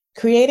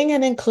Creating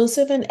an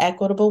inclusive and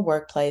equitable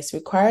workplace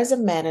requires a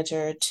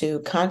manager to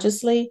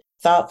consciously,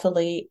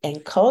 thoughtfully,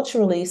 and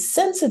culturally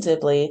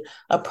sensitively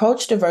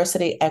approach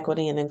diversity,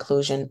 equity, and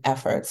inclusion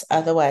efforts,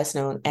 otherwise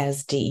known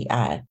as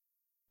DEI.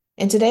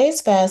 In today's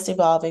fast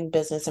evolving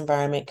business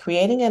environment,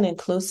 creating an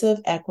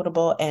inclusive,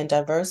 equitable, and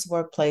diverse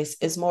workplace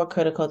is more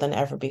critical than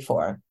ever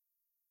before.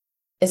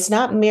 It's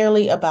not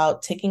merely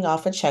about ticking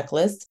off a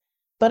checklist,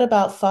 but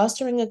about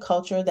fostering a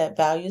culture that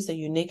values the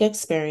unique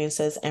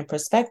experiences and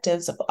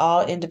perspectives of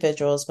all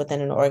individuals within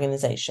an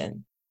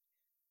organization.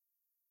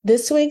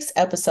 This week's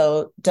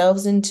episode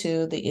delves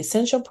into the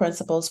essential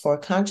principles for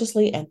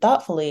consciously and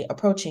thoughtfully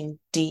approaching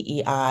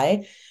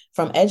DEI,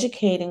 from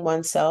educating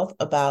oneself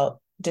about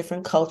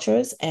different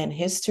cultures and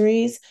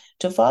histories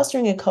to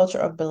fostering a culture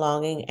of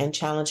belonging and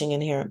challenging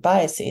inherent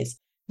biases.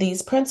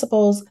 These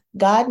principles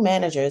guide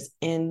managers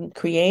in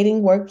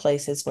creating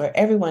workplaces where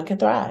everyone can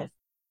thrive.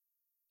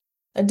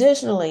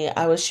 Additionally,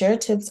 I will share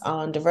tips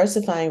on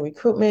diversifying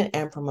recruitment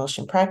and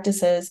promotion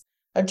practices,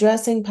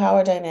 addressing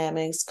power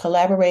dynamics,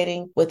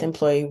 collaborating with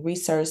employee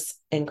resource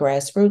and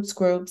grassroots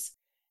groups,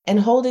 and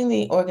holding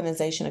the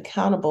organization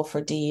accountable for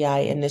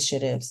DEI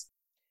initiatives.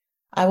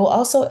 I will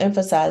also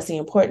emphasize the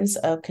importance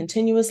of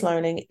continuous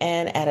learning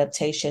and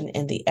adaptation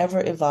in the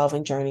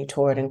ever-evolving journey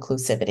toward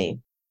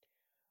inclusivity.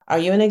 Are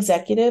you an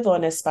executive or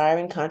an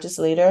aspiring conscious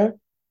leader?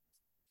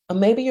 Or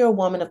maybe you're a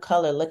woman of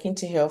color looking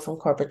to heal from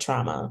corporate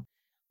trauma.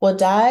 We'll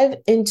dive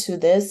into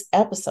this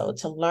episode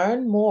to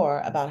learn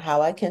more about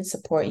how I can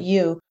support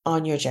you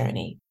on your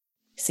journey.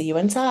 See you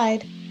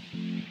inside.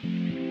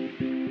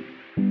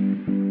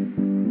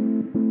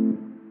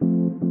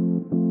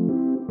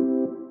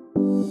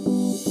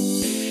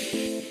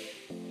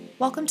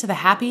 Welcome to the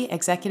Happy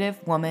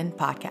Executive Woman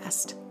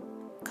podcast.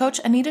 Coach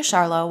Anita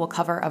Charlo will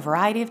cover a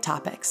variety of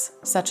topics,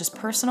 such as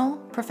personal,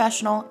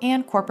 professional,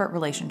 and corporate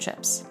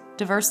relationships,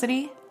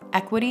 diversity,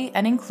 equity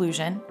and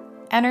inclusion,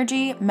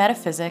 energy,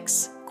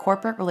 metaphysics,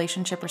 corporate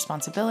relationship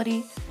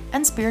responsibility,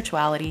 and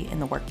spirituality in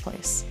the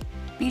workplace.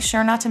 Be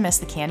sure not to miss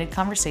the Candid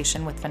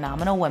Conversation with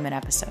Phenomenal Women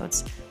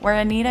episodes, where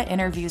Anita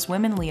interviews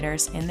women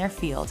leaders in their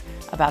field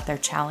about their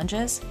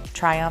challenges,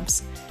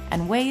 triumphs,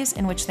 and ways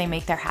in which they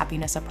make their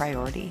happiness a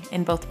priority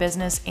in both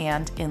business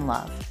and in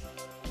love.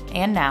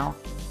 And now,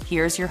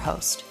 here's your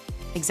host,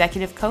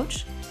 executive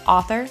coach,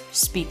 author,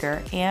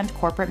 speaker, and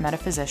corporate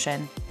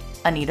metaphysician,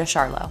 Anita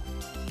Charlo.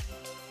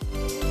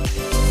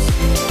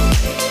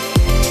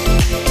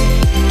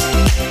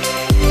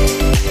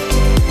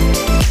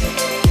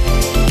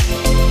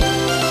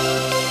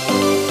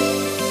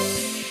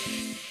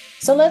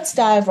 So let's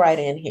dive right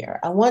in here.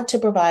 I want to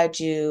provide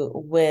you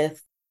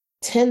with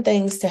 10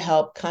 things to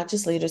help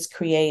conscious leaders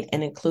create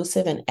an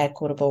inclusive and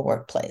equitable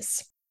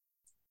workplace.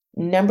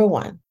 Number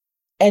 1,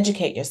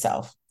 educate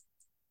yourself.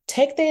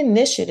 Take the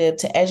initiative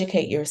to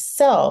educate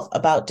yourself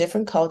about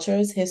different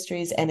cultures,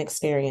 histories, and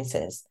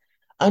experiences.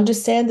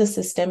 Understand the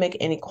systemic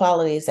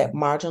inequalities that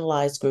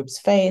marginalized groups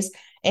face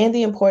and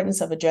the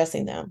importance of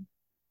addressing them.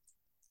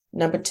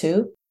 Number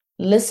 2,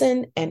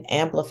 listen and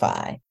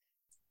amplify.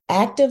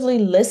 Actively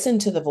listen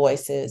to the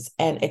voices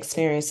and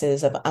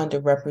experiences of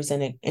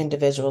underrepresented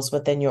individuals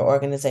within your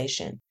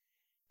organization.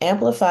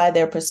 Amplify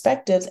their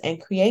perspectives and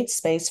create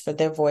space for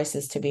their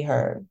voices to be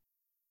heard.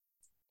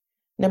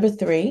 Number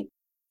 3,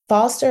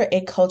 foster a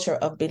culture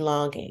of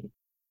belonging.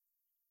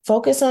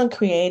 Focus on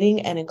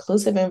creating an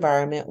inclusive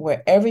environment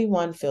where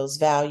everyone feels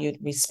valued,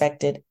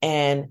 respected,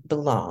 and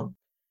belong.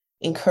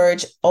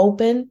 Encourage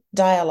open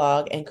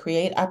dialogue and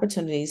create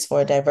opportunities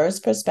for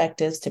diverse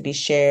perspectives to be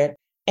shared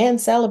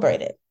and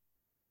celebrated.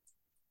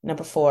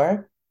 Number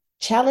 4,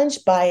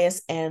 challenge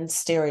bias and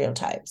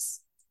stereotypes.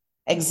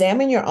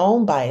 Examine your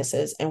own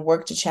biases and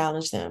work to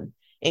challenge them.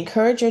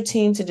 Encourage your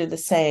team to do the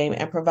same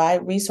and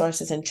provide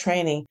resources and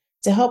training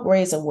to help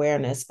raise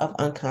awareness of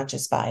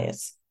unconscious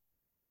bias.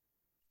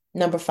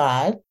 Number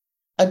 5,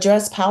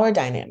 address power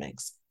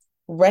dynamics.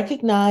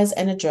 Recognize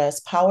and address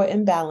power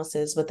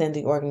imbalances within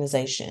the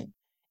organization.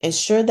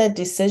 Ensure that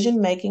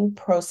decision-making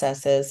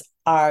processes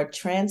are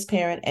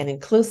transparent and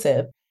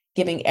inclusive,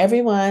 giving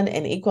everyone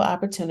an equal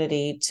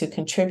opportunity to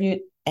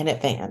contribute and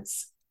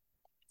advance.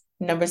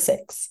 Number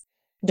 6,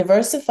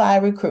 diversify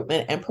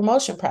recruitment and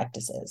promotion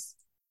practices.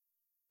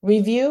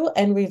 Review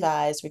and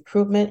revise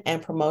recruitment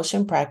and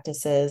promotion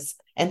practices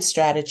and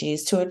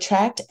strategies to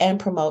attract and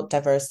promote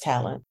diverse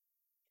talent.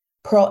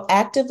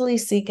 Proactively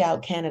seek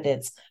out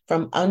candidates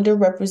from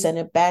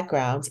underrepresented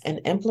backgrounds and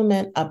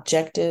implement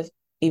objective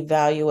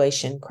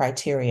evaluation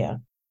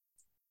criteria.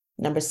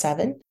 Number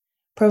 7,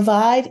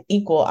 provide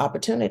equal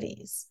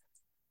opportunities.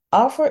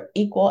 Offer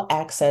equal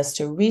access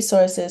to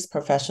resources,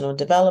 professional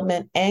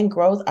development, and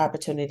growth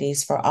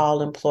opportunities for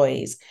all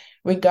employees,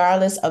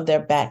 regardless of their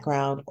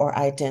background or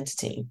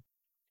identity.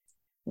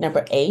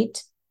 Number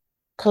 8,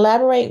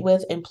 collaborate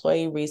with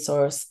employee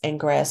resource and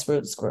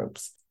grassroots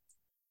groups.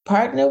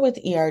 Partner with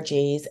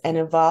ERGs and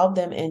involve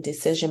them in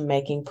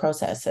decision-making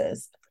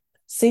processes.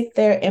 Seek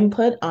their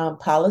input on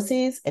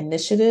policies,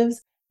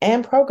 initiatives,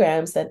 and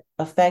programs that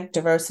affect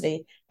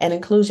diversity and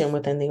inclusion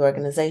within the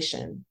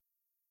organization.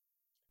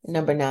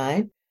 Number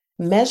 9,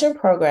 Measure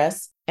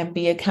progress and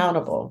be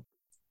accountable.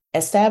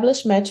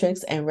 Establish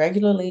metrics and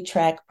regularly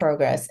track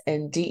progress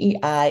in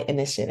DEI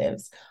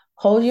initiatives.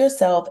 Hold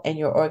yourself and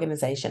your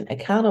organization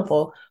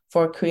accountable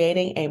for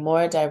creating a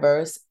more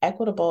diverse,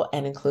 equitable,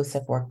 and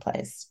inclusive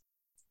workplace.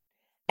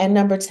 And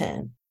number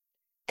 10,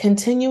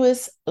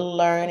 continuous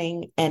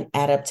learning and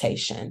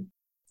adaptation.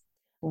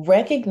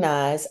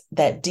 Recognize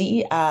that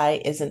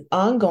DEI is an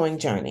ongoing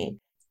journey.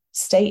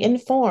 Stay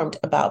informed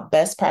about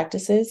best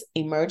practices,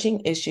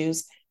 emerging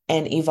issues,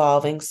 and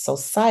evolving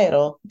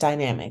societal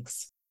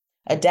dynamics.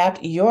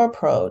 Adapt your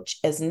approach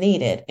as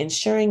needed,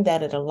 ensuring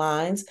that it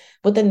aligns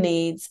with the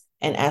needs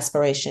and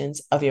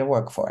aspirations of your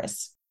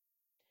workforce.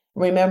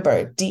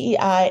 Remember,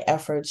 DEI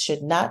efforts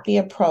should not be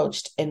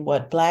approached in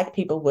what Black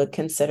people would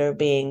consider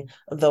being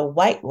the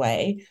white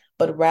way,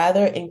 but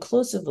rather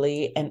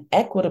inclusively and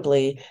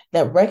equitably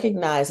that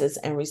recognizes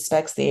and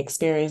respects the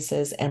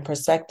experiences and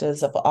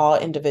perspectives of all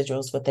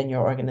individuals within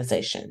your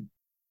organization.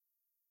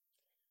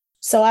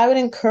 So I would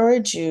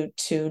encourage you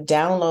to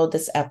download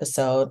this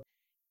episode,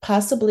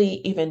 possibly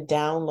even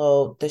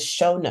download the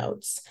show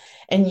notes,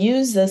 and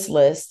use this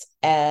list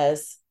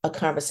as a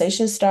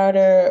conversation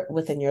starter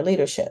within your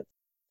leadership.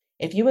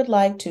 If you would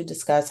like to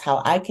discuss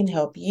how I can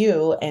help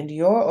you and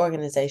your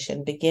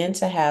organization begin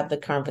to have the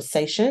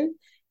conversation,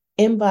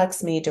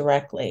 inbox me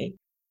directly.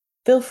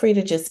 Feel free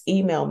to just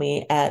email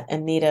me at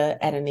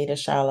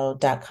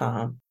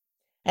anita@anitasharlow.com.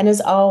 And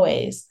as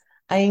always,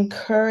 I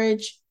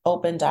encourage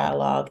open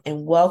dialogue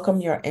and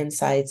welcome your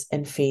insights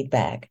and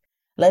feedback.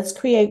 Let's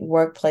create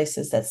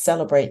workplaces that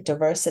celebrate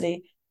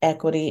diversity,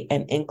 equity,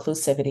 and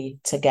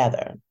inclusivity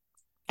together.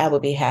 I will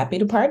be happy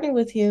to partner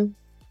with you.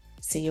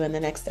 See you in the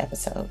next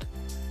episode.